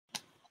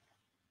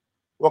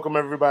Welcome,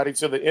 everybody,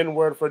 to the N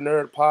Word for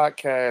Nerd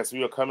podcast.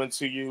 We are coming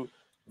to you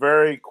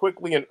very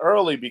quickly and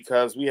early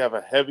because we have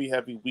a heavy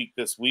week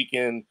this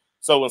weekend.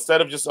 So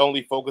instead of just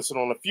only focusing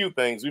on a few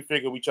things, we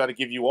figure we try to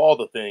give you all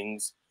the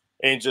things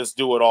and just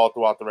do it all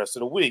throughout the rest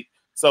of the week.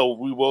 So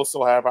we will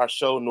still have our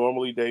show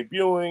normally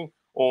debuting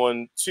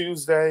on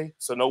Tuesday,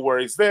 so no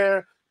worries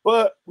there.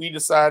 But we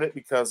decided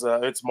because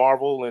it's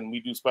Marvel and we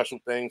do special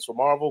things for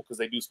Marvel because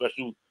they do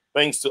special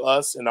things to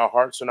us in our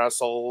hearts and our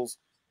souls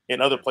in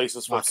other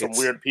places for some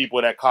weird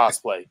people that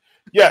cosplay.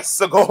 Yes,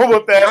 so go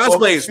with that.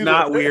 Cosplay is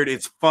not weird.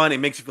 It's fun. It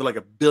makes you feel like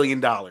 $1 billion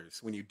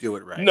when you do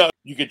it right. No,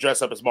 you could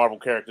dress up as Marvel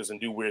characters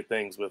and do weird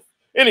things with.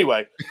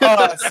 Anyway,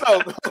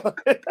 so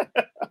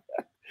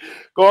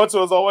going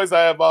to, as always,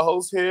 I have my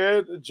host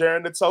here,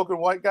 Jaren the Token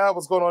White Guy.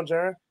 What's going on,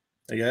 Jaren?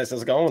 Hey, guys.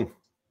 How's it going?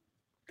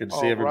 Good to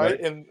see everybody.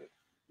 Right. And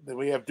then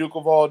we have Duke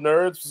of all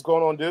nerds. What's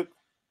going on, Duke?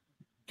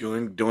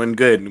 Doing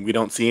good. And we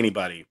don't see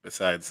anybody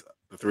besides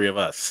the three of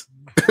us.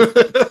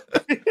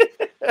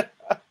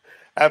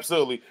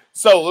 Absolutely.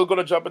 So we're going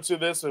to jump into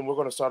this, and we're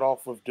going to start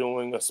off with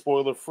doing a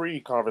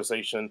spoiler-free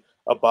conversation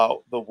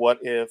about the What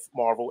If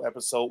Marvel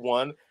Episode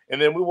 1.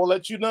 And then we will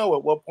let you know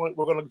at what point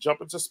we're going to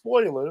jump into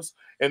spoilers.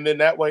 And then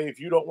that way,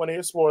 if you don't want to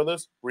hear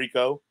spoilers,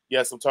 Rico,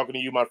 yes, I'm talking to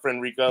you, my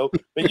friend Rico,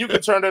 then you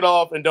can turn it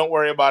off and don't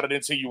worry about it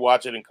until you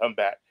watch it and come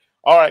back.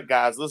 All right,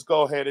 guys, let's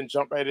go ahead and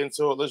jump right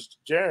into it.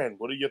 Jaren,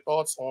 what are your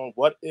thoughts on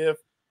What If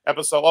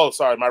Episode? Oh,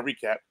 sorry, my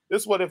recap.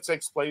 This What If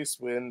takes place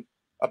when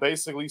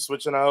basically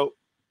switching out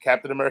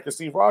Captain America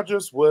Steve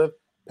Rogers with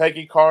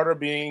Peggy Carter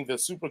being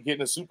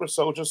getting a super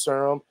soldier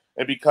serum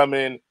and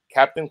becoming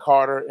Captain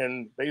Carter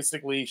and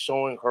basically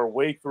showing her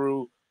way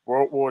through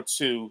World War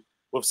II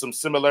with some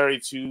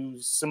similarities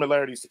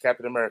to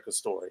Captain America's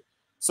story.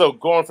 So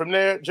going from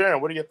there, Jaren,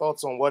 what are your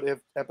thoughts on What If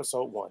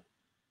Episode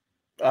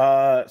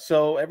 1?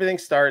 So everything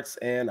starts,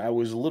 and I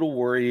was a little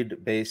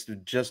worried based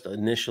just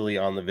initially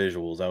on the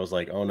visuals. I was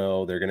like, oh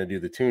no, they're gonna do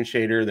the toon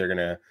shader.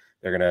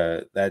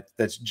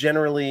 That's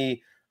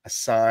generally a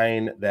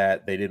sign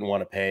that they didn't want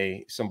to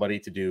pay somebody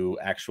to do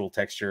actual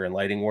texture and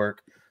lighting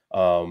work.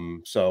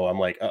 So I'm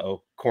like,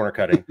 uh-oh, corner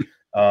cutting.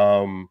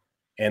 And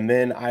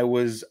then I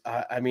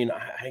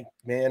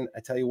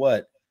tell you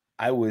what,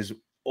 I was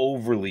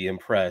overly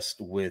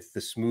impressed with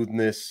the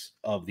smoothness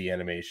of the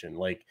animation.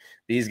 Like,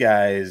 these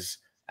guys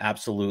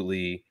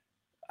absolutely,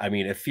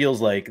 it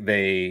feels like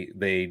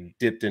they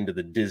dipped into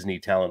the Disney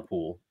talent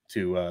pool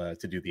to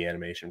do the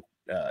animation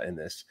in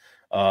this.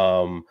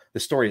 The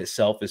story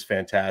itself is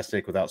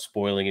fantastic without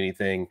spoiling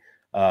anything.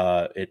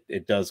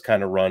 It does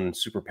kind of run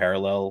super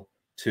parallel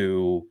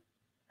to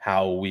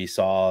how we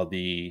saw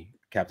the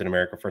Captain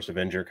America First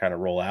Avenger kind of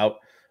roll out.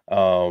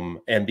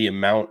 And the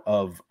amount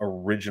of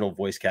original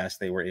voice cast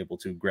they were able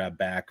to grab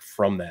back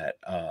from that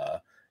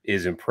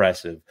is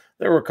impressive.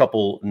 There were a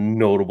couple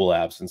notable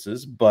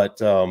absences, but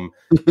getting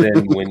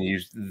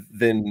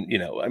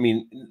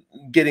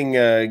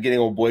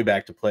old boy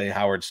back to play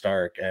Howard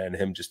Stark and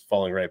him just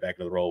falling right back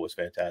into the role was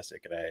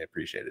fantastic, and I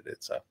appreciated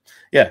it. So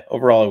yeah,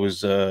 overall, I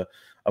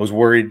was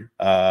worried.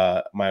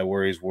 My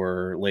worries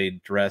were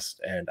laid to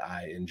rest, and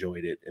I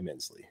enjoyed it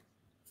immensely.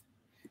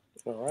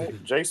 All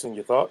right, Jason,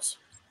 your thoughts?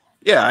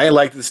 Yeah, I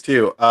like this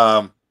too.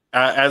 As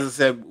I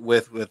said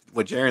with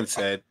what Jaren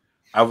said,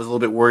 I was a little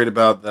bit worried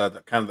about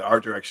the kind of the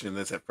art direction in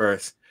this at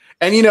first.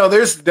 And,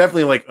 there's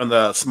definitely like on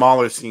the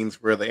smaller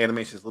scenes where the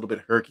animation is a little bit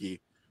herky,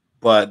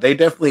 but they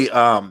definitely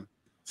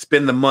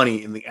spend the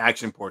money in the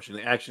action portion.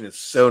 The action is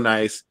so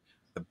nice.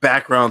 The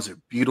backgrounds are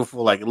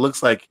beautiful. Like, it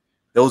looks like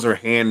those are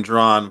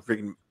hand-drawn,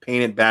 freaking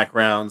painted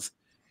backgrounds.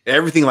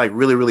 Everything like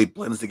really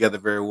blends together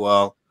very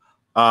well.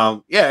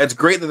 Yeah, it's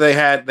great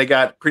that they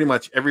got pretty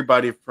much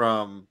everybody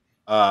from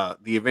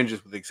the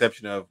Avengers with the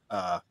exception of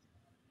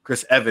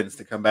Chris Evans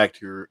to come back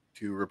to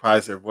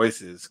reprise their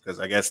voices,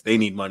 because I guess they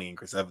need money and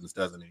Chris Evans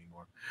doesn't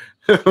anymore.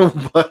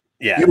 But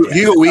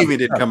Hugo Weaving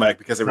did come back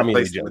because they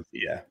replaced him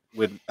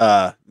with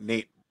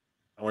Nate.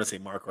 I want to say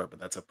Marquardt, but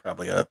that's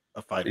probably a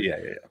fighter. Yeah.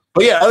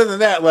 But yeah, other than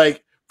that,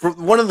 like, for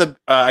one of the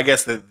I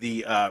guess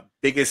the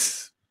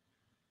biggest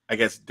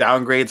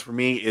downgrades for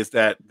me is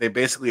that they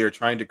basically are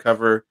trying to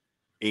cover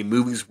a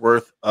movie's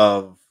worth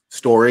of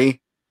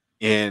story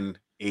in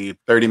a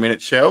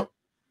 30-minute show.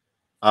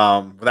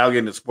 Without getting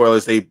into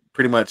spoilers, they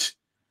pretty much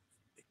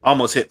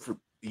almost hit for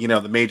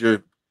the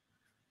major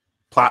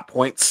plot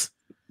points,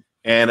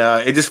 and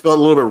it just felt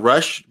a little bit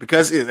rushed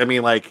because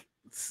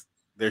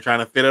they're trying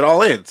to fit it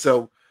all in.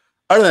 So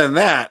other than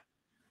that,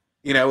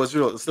 it was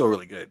still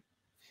really good.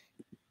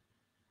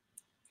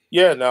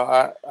 Yeah, no,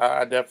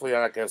 I definitely,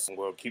 I guess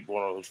we'll keep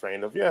going on the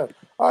train of,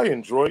 I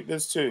enjoyed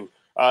this too.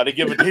 To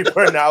give a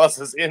deeper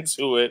analysis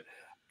into it,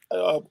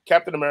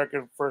 Captain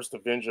America First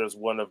Avenger is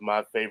one of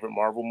my favorite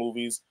Marvel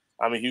movies.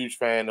 I'm a huge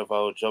fan of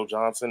Joe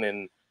Johnson,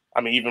 and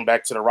even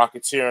back to the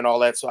Rocketeer and all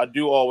that. So I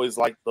do always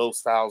like those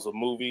styles of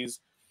movies.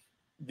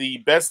 The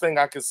best thing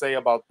I could say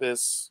about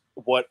this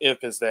What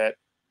If is that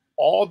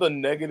all the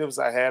negatives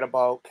I had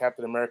about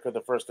Captain America,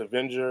 the First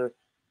Avenger,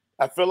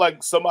 I feel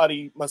like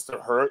somebody must have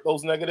heard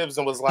those negatives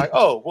and was like,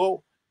 oh,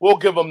 well, we'll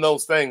give them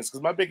those things.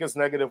 Because my biggest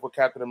negative with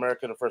Captain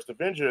America and the First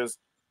Avengers,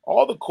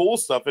 all the cool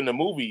stuff in the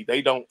movie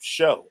they don't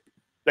show.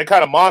 They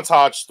kind of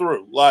montage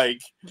through, like,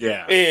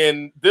 Yeah.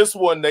 in this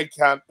one they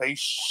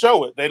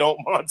show it. They don't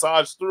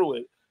montage through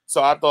it.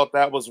 So I thought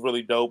that was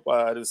really dope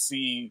to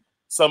see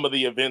some of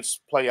the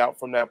events play out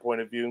from that point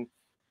of view.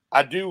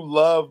 I do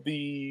love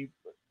the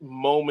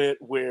moment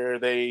where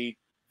the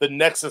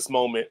Nexus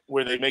moment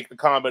where they make the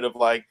comment of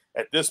like,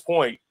 at this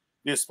point,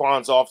 this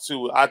spawns off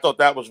to. I thought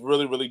that was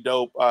really, really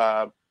dope.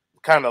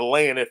 Kind of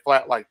laying it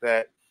flat like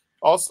that.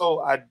 Also,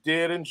 I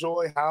did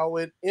enjoy how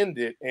it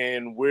ended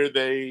and where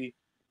they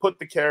put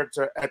the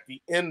character at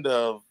the end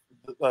of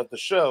the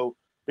show,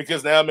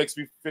 because now it makes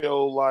me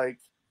feel like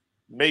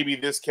maybe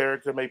this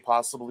character may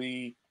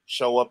possibly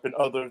show up in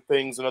other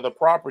things and other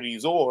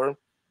properties, or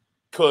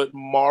could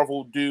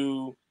Marvel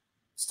do,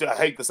 I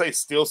hate to say,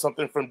 steal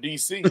something from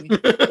DC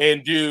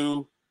and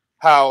do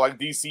how like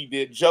DC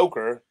did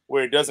Joker,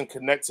 where it doesn't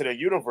connect to their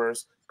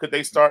universe? Could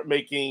they start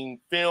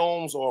making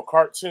films or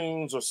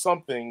cartoons or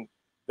something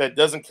that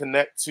doesn't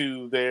connect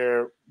to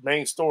their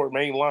main story,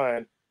 main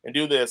line, and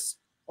do this?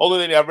 Only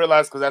thing I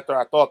realized, because after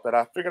I thought that,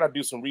 I figured I'd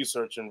do some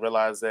research and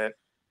realize that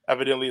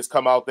evidently it's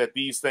come out that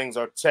these things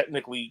are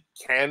technically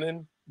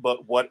canon,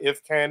 but what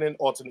if canon,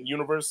 alternate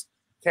universe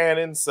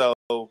canon. So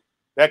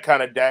that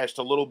kind of dashed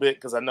a little bit,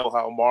 because I know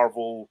how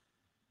Marvel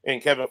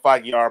and Kevin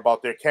Feige are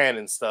about their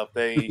canon stuff.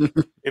 They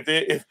if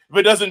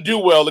it doesn't do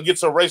well, it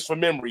gets erased from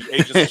memory.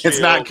 Agents of It's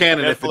Shield, not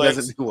canon Netflix. if it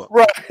doesn't do well.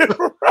 Right.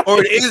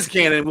 Or it is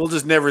canon. We'll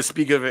just never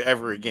speak of it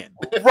ever again.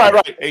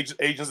 Right.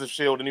 Agents of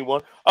Shield.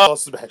 Anyone?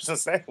 Sebastian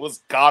Stan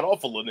was god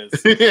awful in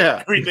this.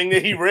 Yeah. Everything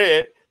that he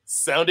read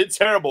sounded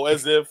terrible,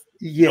 as if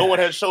no one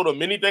had showed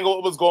him anything of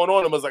what was going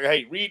on, and was like,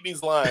 "Hey, read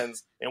these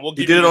lines, and we'll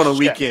give you." He did it on a check.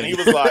 weekend. And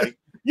he was like,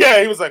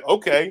 "Yeah." He was like,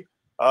 "Okay,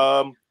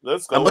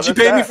 let's go." How much you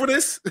paid me for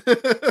this?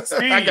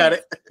 Steve, I got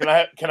it. Can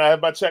I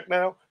have my check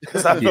now?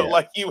 Because I felt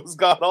like he was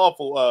god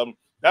awful.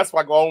 That's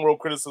my own real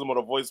criticism of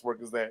the voice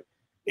work, is that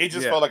it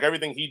just felt like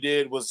everything he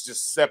did was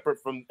just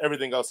separate from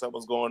everything else that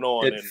was going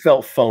on. It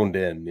felt phoned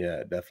in. Yeah,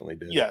 it definitely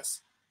did.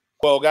 Yes.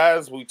 Well,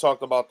 guys, we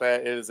talked about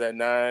that. It is at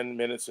 9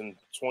 minutes and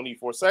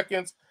 24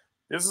 seconds.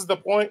 This is the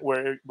point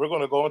where we're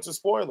going to go into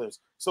spoilers.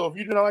 So if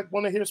you do not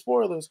want to hear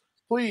spoilers,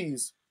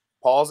 please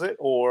pause it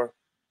or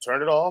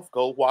turn it off,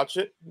 go watch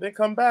it, then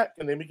come back,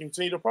 and then we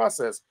continue the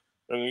process.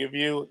 I'm going to give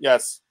you,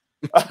 yes,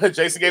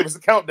 Jason gave us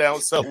a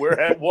countdown, so we're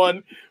at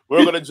 1.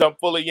 We're going to jump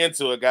fully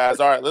into it, guys.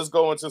 All right, let's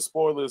go into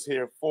spoilers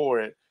here for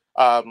it.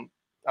 I'm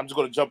just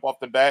going to jump off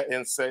the bat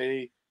and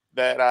say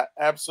that I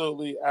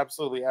absolutely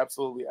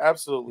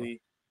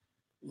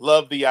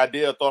love the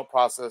idea, thought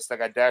process that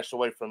got dashed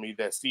away from me,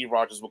 that Steve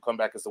Rogers will come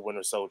back as the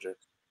Winter Soldier.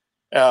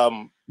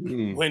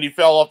 When he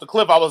fell off the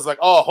cliff, I was like,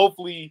 oh,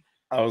 hopefully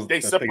they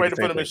separate him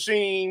from the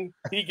machine.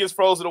 He gets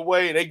frozen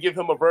away, and they give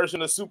him a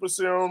version of super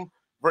serum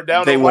for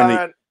down the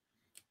line.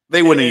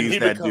 They wouldn't have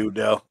used that dude,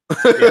 though.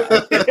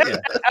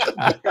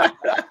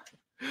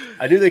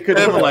 I knew they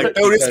couldn't have like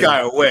throw this guy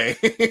away.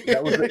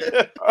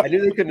 I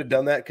knew they couldn't have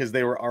done that because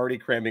they were already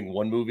cramming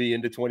one movie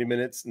into 20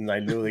 minutes, and I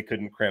knew they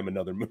couldn't cram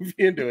another movie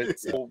into it.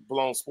 So.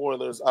 Blown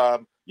spoilers.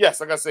 Yes,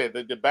 like I said,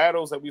 the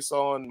battles that we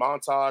saw in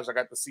montage,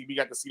 we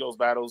got to see those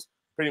battles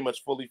pretty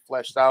much fully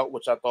fleshed out,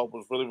 which I thought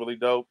was really, really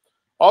dope.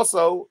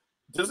 Also,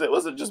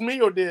 was it just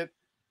me, or did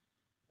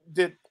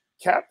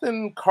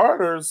Captain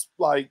Carter's,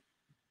 like,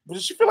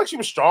 did she feel like she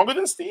was stronger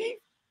than Steve?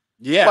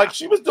 Yeah, like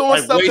she was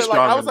doing stuff that, like,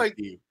 I was like.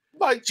 Steve.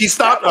 Like she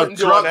stopped a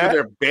truck with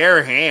her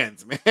bare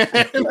hands, man.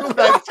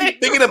 Like, she's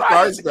picking up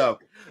car stuff.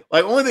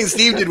 Like, only thing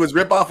Steve did was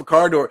rip off a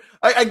car door.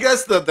 I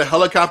guess the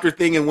helicopter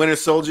thing in Winter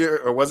Soldier,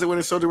 or was it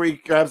Winter Soldier where he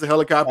grabs the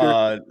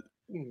helicopter?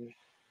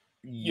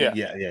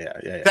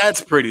 Yeah.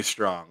 That's pretty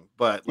strong,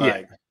 but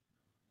like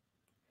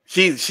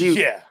she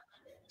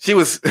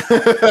was.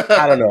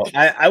 I don't know.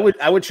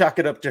 I would chalk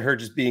it up to her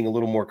just being a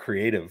little more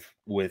creative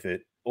with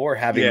it, or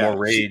having more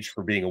rage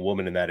for being a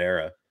woman in that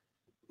era.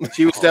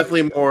 She was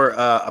definitely more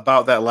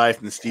about that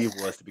life than Steve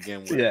was to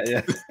begin with.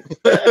 Yeah.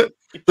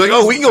 Like,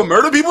 oh, we can go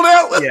murder people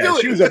now? Let's do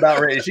it. She was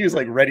about ready. She was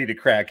like ready to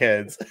crack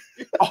heads.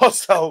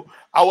 Also,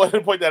 I wanted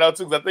to point that out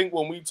too, because I think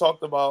when we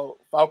talked about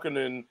Falcon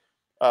and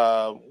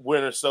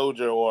Winter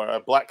Soldier, or a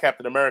Black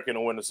Captain America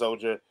and Winter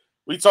Soldier,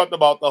 we talked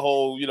about the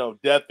whole,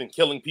 death and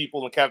killing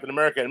people in Captain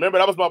America. And remember,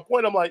 that was my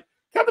point. I'm like,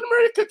 Captain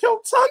America killed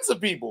tons of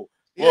people.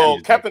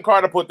 Well, Captain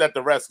Carter put that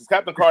to rest, because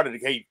Captain Carter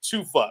gave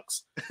 2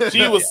 fucks.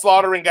 She was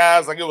slaughtering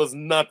guys like it was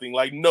nothing,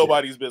 like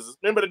nobody's business.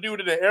 Remember the dude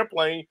in the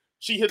airplane?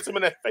 She hits him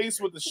in the face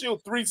with the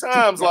shield 3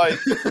 times. Like,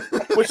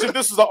 which if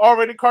this was an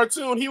R-rated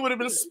cartoon, he would have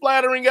been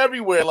splattering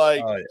everywhere.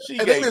 Like, I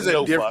think there's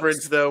a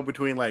difference though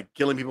between like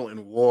killing people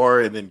in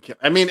war and then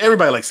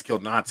everybody likes to kill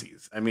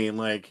Nazis. I mean,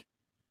 like,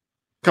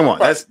 come on,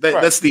 that's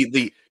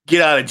the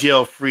get out of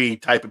jail free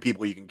type of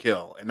people you can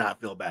kill and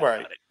not feel bad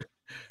about it.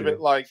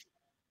 But like,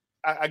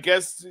 I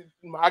guess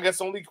the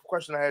only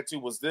question I had too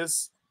was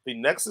this the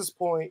nexus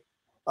point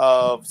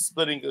of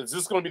splitting? Is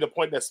this going to be the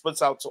point that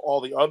splits out to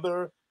all the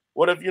other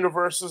what if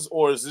universes,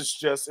 or is this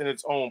just in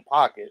its own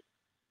pocket?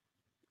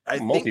 I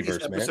think these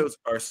episodes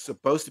are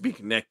supposed to be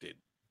connected.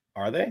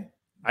 Are they?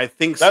 I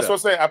think That's so. what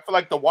I'm saying. I feel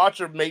like the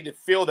Watcher made it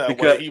feel that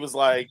Because- way. He was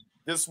like,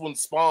 this one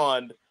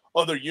spawned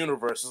other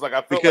universes. Like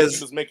I felt like Because-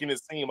 he was making it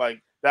seem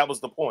like that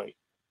was the point.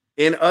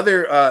 In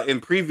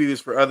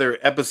previews for other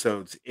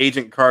episodes,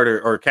 Agent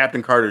Carter or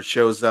Captain Carter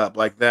shows up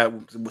like that,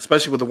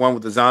 especially with the one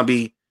with the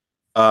zombie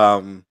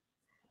Captain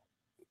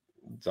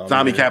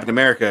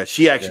America.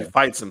 She actually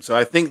fights him. So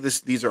I think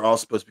these are all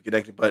supposed to be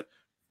connected. But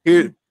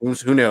here,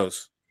 who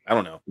knows? I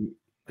don't know.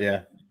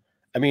 Yeah,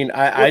 I mean,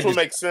 Which would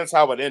make sense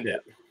how it ended.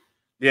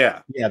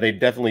 Yeah, they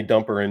definitely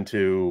dump her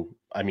into.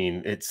 I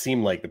mean, it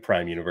seemed like the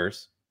Prime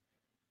universe.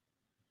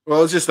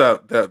 Well, it's just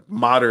the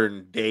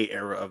modern day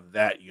era of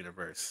that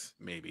universe,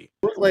 maybe.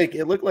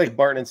 It looked like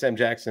Barton and Sam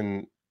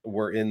Jackson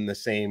were in the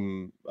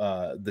same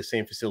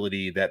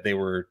facility that they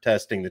were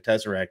testing the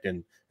Tesseract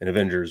in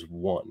Avengers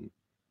 1.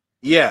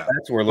 Yeah,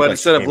 that's where. But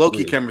instead of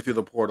Loki coming through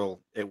the portal,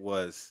 it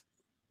was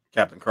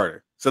Captain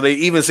Carter. So they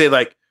even say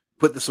like,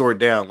 "Put the sword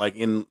down." Like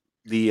in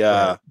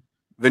the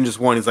Avengers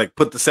 1, he's like,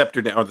 "Put the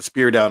scepter down or the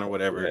spear down or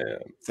whatever." Yeah.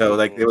 So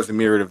like there was a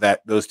mirror of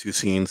those two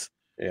scenes.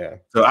 Yeah.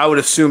 So I would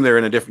assume they're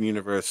in a different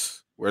universe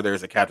where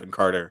there's a Captain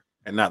Carter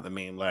and not the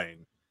mainline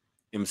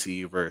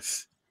MCU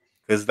verse,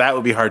 because that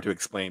would be hard to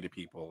explain to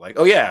people. Like,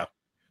 oh yeah,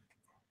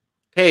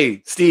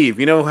 hey Steve,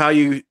 you know how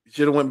you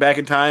should have went back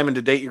in time and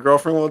to date your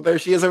girlfriend? Well, there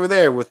she is over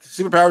there with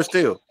superpowers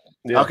too.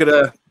 Yeah. How could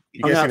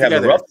you guys can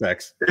have the rough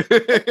sex?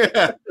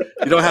 Yeah.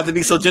 You don't have to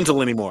be so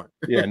gentle anymore.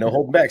 Yeah, no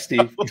holding back,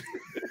 Steve.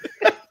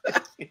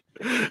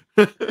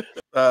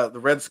 The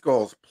Red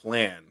Skull's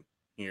plan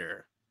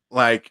here.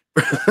 Like,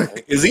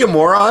 is he a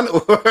moron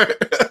or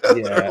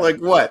like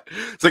what?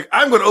 It's like,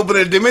 I'm going to open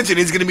a dimension.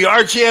 He's going to be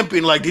our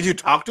champion. Like, did you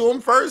talk to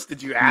him first?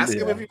 Did you ask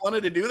him if he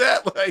wanted to do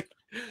that? Like,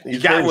 you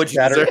got what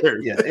you deserve.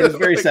 Yeah, it was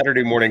very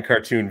Saturday morning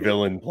cartoon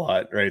villain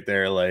plot right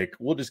there. Like,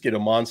 we'll just get a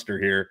monster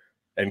here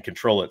and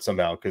control it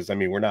somehow. Because I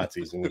mean, we're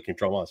Nazis and we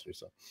control monsters,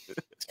 so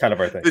it's kind of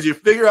our thing. Did you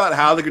figure out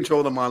how to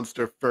control the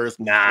monster first?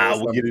 Nah,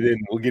 we'll get it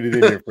in. We'll get it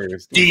in here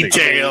first.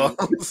 Details.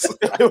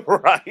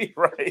 Right.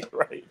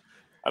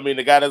 I mean,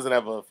 the guy doesn't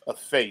have a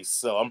face,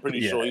 so I'm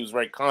pretty sure he was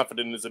very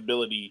confident in his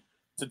ability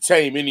to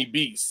tame any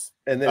beast.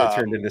 And then it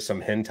turned into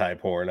some hentai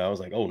porn. I was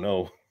like, oh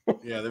no.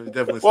 Yeah, there was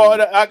definitely. Well,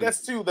 I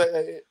guess too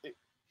that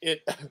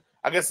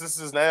I guess this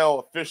is now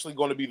officially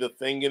going to be the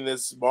thing in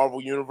this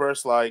Marvel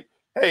universe. Like,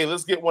 hey,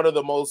 let's get one of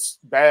the most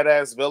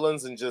badass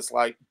villains and just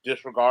like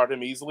disregard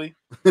him easily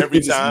every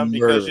time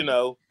because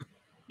like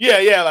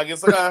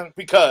it's like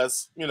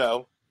because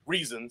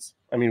reasons.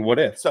 I mean, what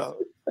if? So.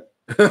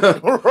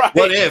 Right.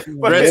 What if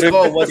Red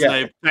Skull wasn't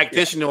a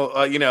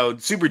practitioner,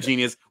 super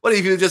genius? What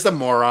if he was just a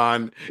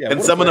moron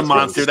and summoned a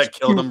monster that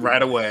killed him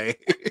right away?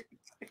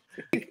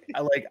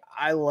 I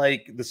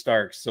like the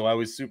Starks, so I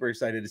was super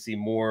excited to see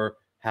more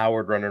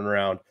Howard running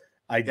around.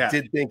 I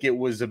did think it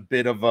was a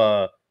bit of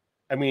a.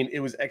 I mean,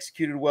 it was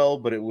executed well,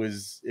 but it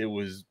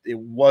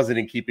wasn't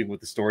in keeping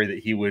with the story that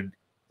he would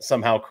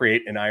somehow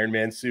create an Iron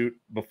Man suit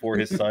before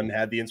his son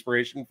had the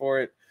inspiration for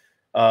it.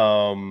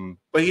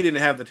 But he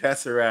didn't have the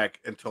Tesseract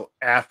until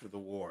after the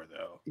war,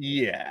 though.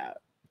 Yeah,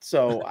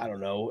 so I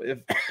don't know if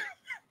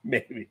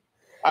maybe.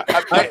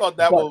 I thought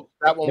that one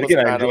was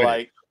kind of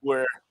like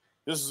where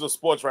this is a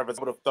sports reference.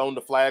 I would have thrown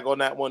the flag on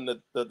that one,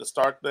 the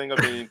Stark thing.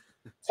 I mean,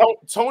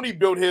 Tony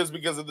built his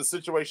because of the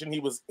situation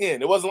he was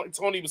in. It wasn't like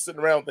Tony was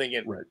sitting around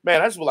thinking,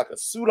 "Man, I just want like a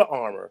suit of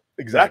armor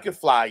that I could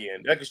fly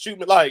in, that could shoot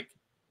me." Like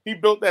he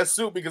built that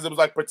suit because it was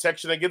like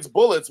protection against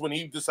bullets when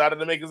he decided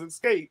to make his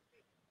escape.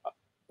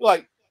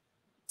 Like.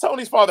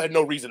 Tony's father had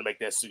no reason to make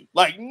that suit.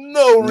 Like,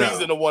 no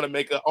reason to want to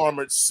make an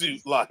armored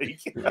suit.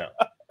 Like,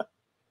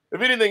 if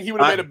anything, he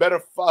would have made a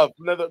better,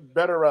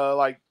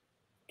 like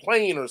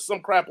plane or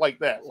some crap like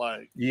that.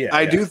 Like,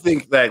 I do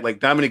think that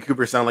like Dominic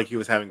Cooper sounded like he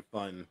was having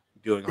fun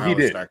doing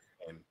Harlan Stark.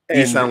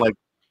 He sounded like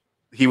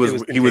he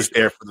was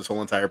there for this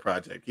whole entire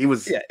project. He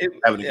was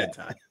having a good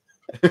time.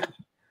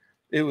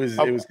 It was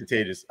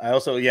contagious. I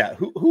also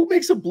who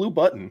makes a blue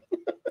button?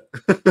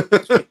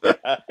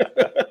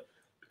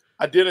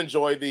 I did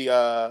enjoy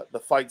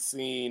the fight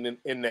scene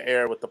in the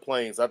air with the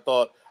planes. I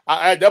thought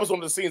that was one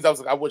of the scenes I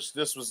was like, I wish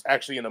this was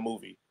actually in a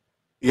movie.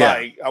 Yeah,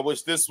 like, I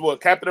wish this was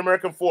Captain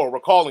America 4. We're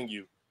calling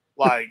you.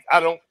 Like,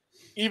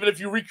 even if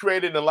you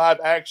recreate it in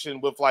live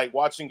action with like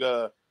watching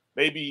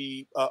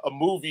maybe a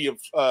movie of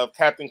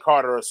Captain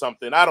Carter or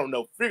something. I don't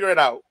know. Figure it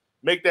out.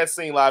 Make that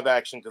scene live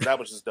action because that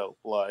was just dope.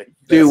 Like,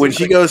 dude, when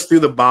she goes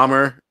through the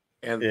bomber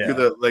and through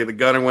the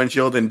gunner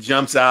windshield and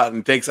jumps out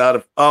and takes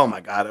out oh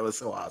my god, it was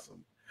so awesome.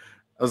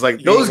 I was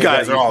like, those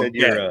guys are all dead.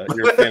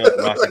 You're a fan of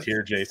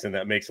Rocketeer, Jason.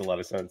 That makes a lot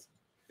of sense.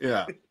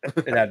 Yeah.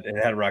 it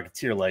had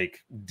Rocketeer like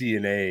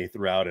DNA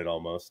throughout it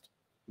almost.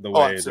 The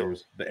way there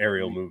was the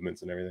aerial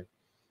movements and everything.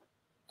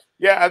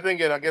 Yeah, I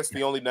think, and I guess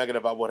the only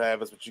negative I would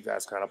have is what you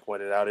guys kind of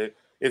pointed out.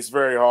 It's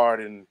very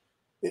hard, and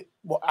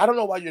I don't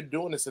know why you're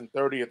doing this in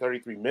 30 or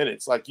 33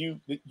 minutes. Like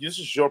this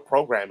is your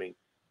programming.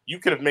 You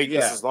could have made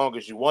this as long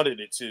as you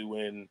wanted it to,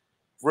 and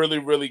really,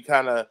 really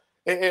kind of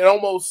it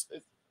almost.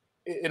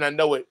 And I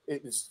know it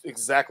is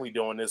exactly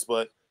doing this,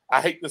 but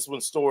I hate this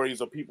when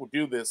stories or people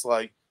do this.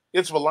 Like,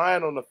 it's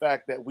relying on the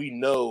fact that we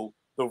know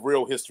the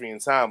real history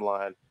and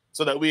timeline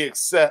so that we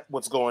accept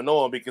what's going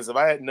on. Because if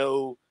I had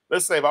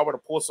let's say if I were to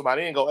pull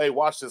somebody in and go, hey,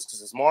 watch this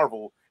because it's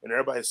Marvel and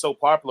everybody's so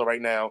popular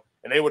right now,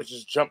 and they would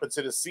just jump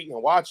into the seat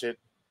and watch it,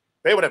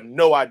 they would have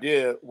no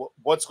idea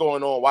what's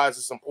going on, why is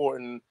this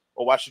important,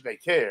 or why should they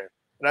care?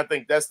 And I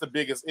think that's the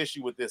biggest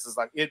issue with this is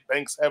like it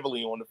banks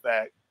heavily on the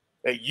fact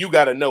that you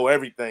got to know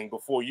everything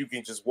before you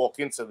can just walk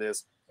into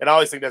this. And I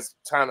always think that's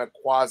kind of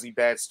quasi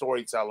bad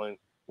storytelling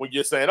when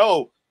you're saying,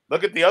 oh,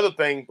 look at the other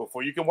thing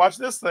before you can watch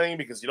this thing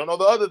because you don't know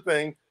the other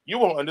thing. You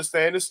won't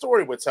understand the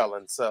story we're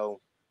telling. So,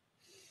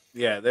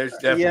 yeah, there's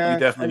definitely you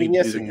definitely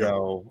need to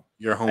do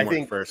your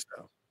homework first,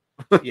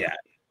 though. Yeah,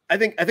 I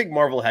think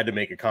Marvel had to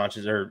make a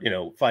conscious, or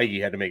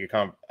Feige had to make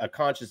a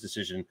conscious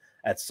decision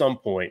at some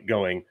point.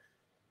 Going,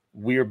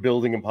 we're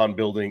building upon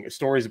building,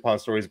 stories upon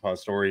stories upon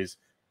stories.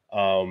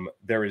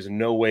 There is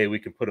no way we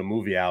can put a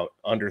movie out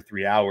under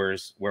 3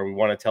 hours where we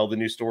want to tell the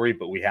new story,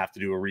 but we have to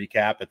do a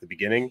recap at the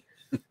beginning.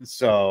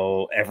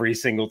 So every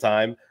single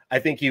time, I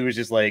think he was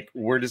just like,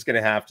 we're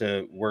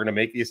going to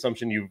make the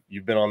assumption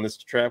you've been on this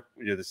trip,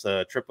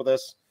 trip with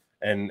us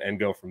and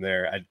go from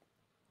there.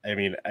 I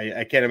mean,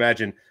 I can't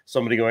imagine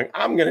somebody going,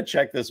 I'm going to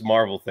check this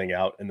Marvel thing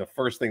out. And the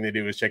first thing they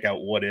do is check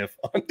out What If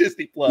on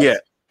Disney Plus. Yeah.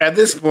 At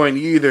this point,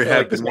 you either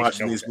have been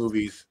watching these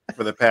movies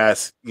for the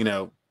past,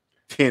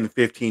 10,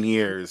 15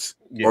 years,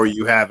 or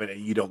you haven't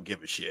and you don't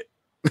give a shit.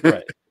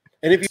 Right.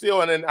 And if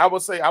you and then I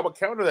would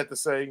counter that to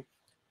say,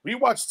 we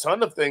watch a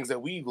ton of things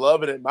that we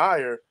love and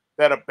admire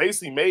that are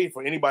basically made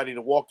for anybody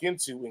to walk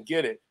into and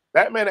get it.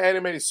 Batman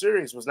animated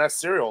series was not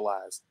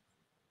serialized.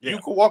 Yeah.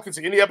 You could walk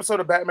into any episode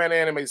of Batman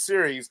animated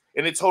series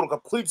and it told a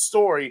complete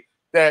story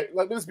that,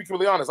 like, let's be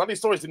completely honest, all these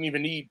stories didn't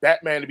even need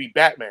Batman to be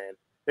Batman.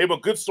 They were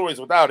good stories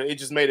without it. It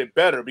just made it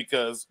better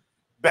because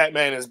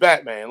Batman is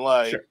Batman.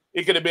 Like,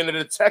 It could have been a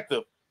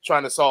detective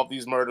trying to solve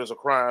these murders or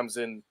crimes.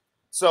 And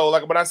so,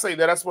 like, when I say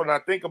that, that's what I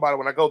think about it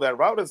when I go that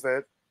route is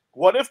that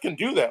What If can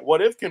do that.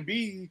 What If can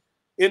be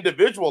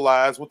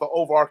individualized with the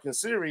overarching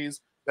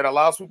series that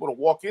allows people to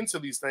walk into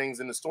these things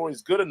and the story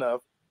is good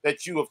enough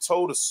that you have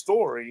told a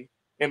story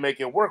and make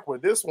it work.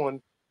 With this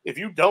one, if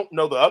you don't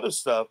know the other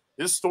stuff,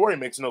 this story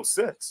makes no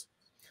sense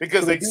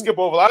because they skip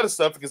over a lot of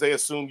stuff because they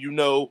assume you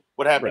know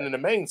what happened in the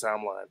main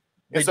timeline.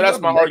 And so that's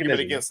my argument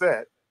against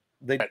that.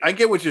 I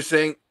get what you're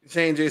saying,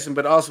 Jason,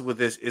 but also with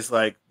this is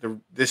like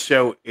this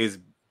show is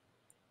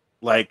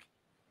like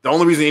the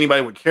only reason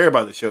anybody would care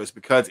about the show is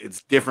because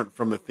it's different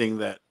from the thing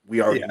that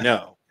we already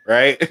know,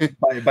 right?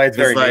 By its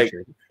very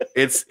nature,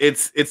 it's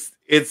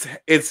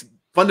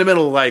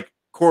fundamental like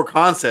core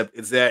concept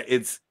is that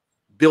it's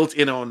built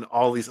in on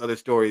all these other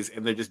stories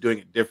and they're just doing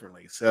it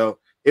differently. So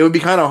it would be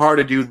kind of hard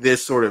to do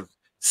this sort of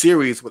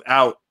series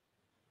without,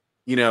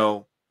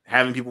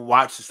 having people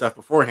watch the stuff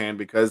beforehand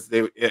because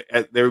there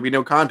would be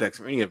no context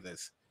for any of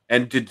this.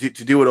 And to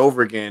do it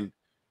over again,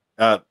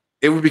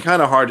 it would be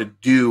kind of hard to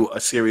do a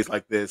series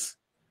like this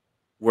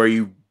where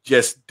you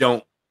just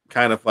don't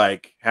kind of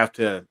like have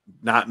to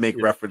not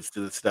make reference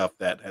to the stuff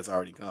that has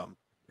already come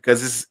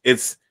because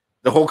it's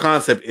the whole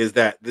concept is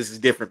that this is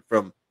different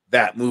from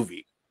that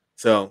movie.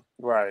 So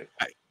right,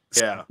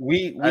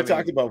 we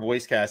talked about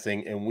voice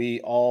casting and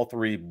we all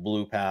three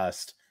blew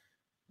past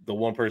the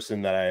one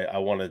person that I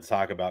wanted to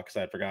talk about because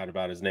I forgot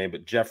about his name,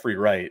 but Jeffrey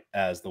Wright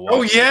as the Watcher.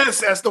 Oh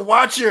yes, as the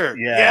Watcher.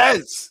 Yeah.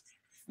 Yes,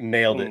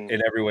 nailed it in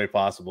every way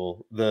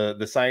possible.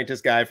 The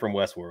scientist guy from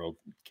Westworld,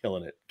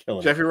 killing it.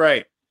 Jeffrey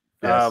Wright.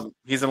 Yes.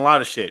 He's in a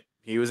lot of shit.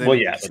 He was in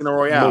Casino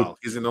Royale.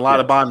 He's in a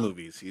lot of Bond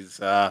movies. He's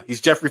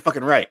Jeffrey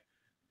fucking Wright.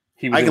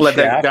 I can let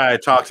that guy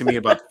talk to me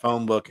about the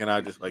phone book, and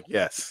I just like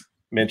yes.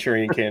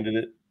 Manchurian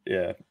Candidate.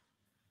 Yeah.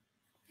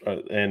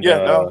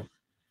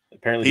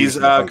 Apparently he's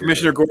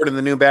Commissioner Gordon in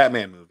the new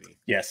Batman movie.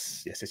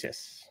 Yes.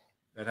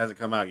 That hasn't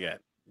come out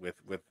yet with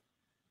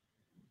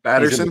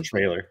Patterson. He's in the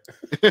trailer.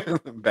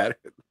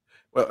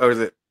 Or is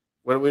it?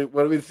 What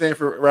are we saying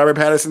for Robert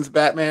Patterson's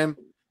Batman?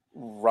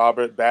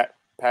 Robert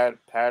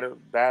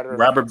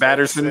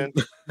Patterson.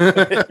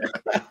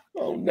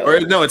 Oh no! Or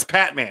no, it's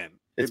Patman.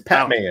 It's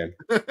Patman.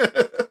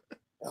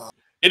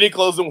 Any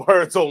closing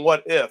words on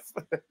What If?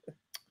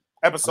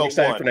 Episode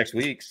 1 for next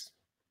week's.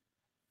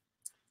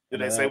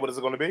 Did they say what is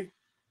it going to be?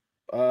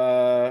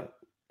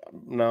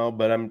 No,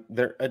 but I'm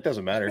there. It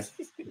doesn't matter.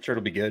 I'm sure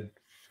it'll be good.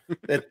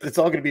 It's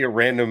all going to be a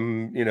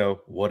random,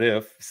 what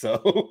if.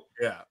 So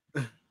yeah.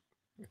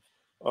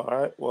 All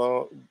right.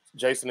 Well,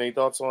 Jason, any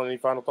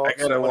final thoughts? I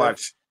gotta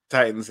watch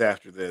Titans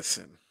after this,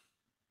 and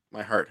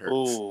my heart hurts.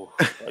 Ooh,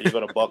 are you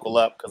gonna buckle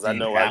up? Because I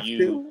know how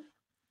you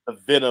the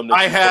venom that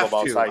I you have feel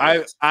about to.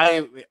 Titans.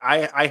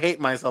 I hate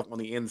myself on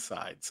the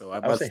inside, so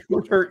I must. Say,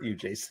 who hurt you,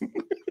 Jason?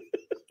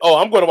 Oh,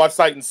 I'm going to watch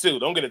Titans too.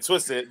 Don't get it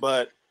twisted,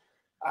 but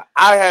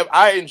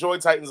I enjoy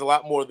Titans a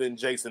lot more than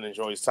Jason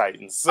enjoys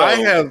Titans. So I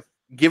have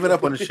given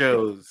up on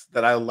shows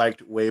that I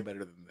liked way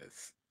better than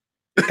this.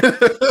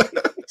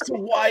 So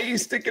why are you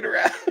sticking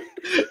around?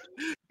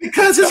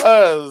 Because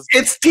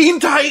it's Teen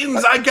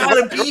Titans. I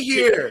gotta be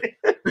here.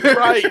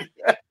 Right.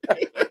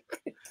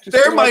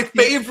 They're my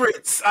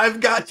favorites. I've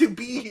got to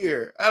be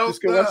here. I don't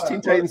just go watch Teen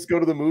Titans go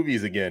to the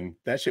movies again.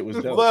 That shit was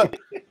dope. Look,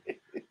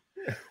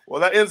 Well,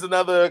 that ends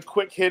another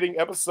quick hitting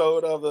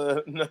episode of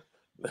the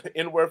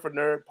N-Word for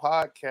Nerd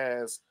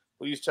podcast.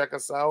 Please check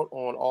us out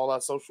on all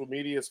our social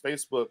medias,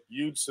 Facebook,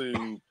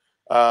 YouTube.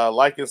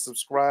 Like and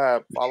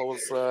subscribe. Follow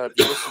us if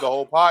you listen to the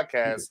whole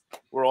podcast.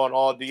 We're on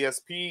all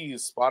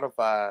DSPs,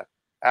 Spotify,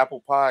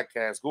 Apple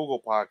Podcasts,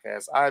 Google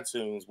Podcasts,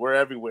 iTunes. We're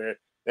everywhere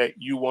that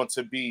you want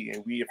to be.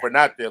 And if we're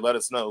not there, let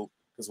us know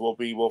because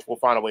we'll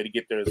find a way to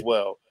get there as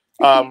well.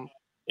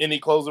 Any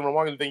closing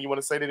remarks? Anything you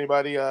want to say to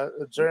anybody,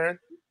 Jaron?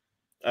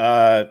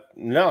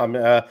 No,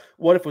 I'm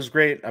What If was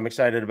great. I'm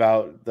excited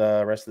about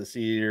the rest of the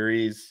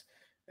series,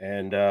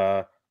 and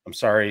I'm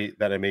sorry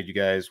that I made you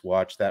guys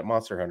watch that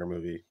Monster Hunter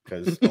movie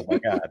because oh my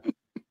god.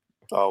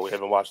 Oh, we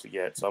haven't watched it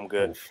yet, so I'm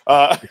good.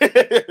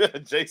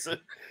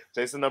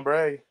 Jason number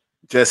A.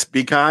 Just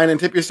be kind and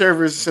tip your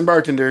servers and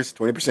bartenders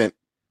 20%.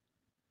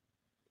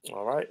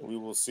 All right, we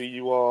will see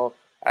you all.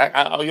 I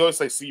always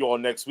say see you all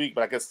next week,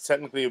 but I guess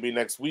technically it'll be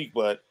next week,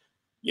 but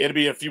yeah, it'll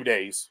be a few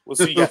days. We'll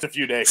see you guys in a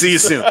few days. See you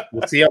soon.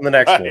 We'll see you on the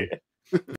next one.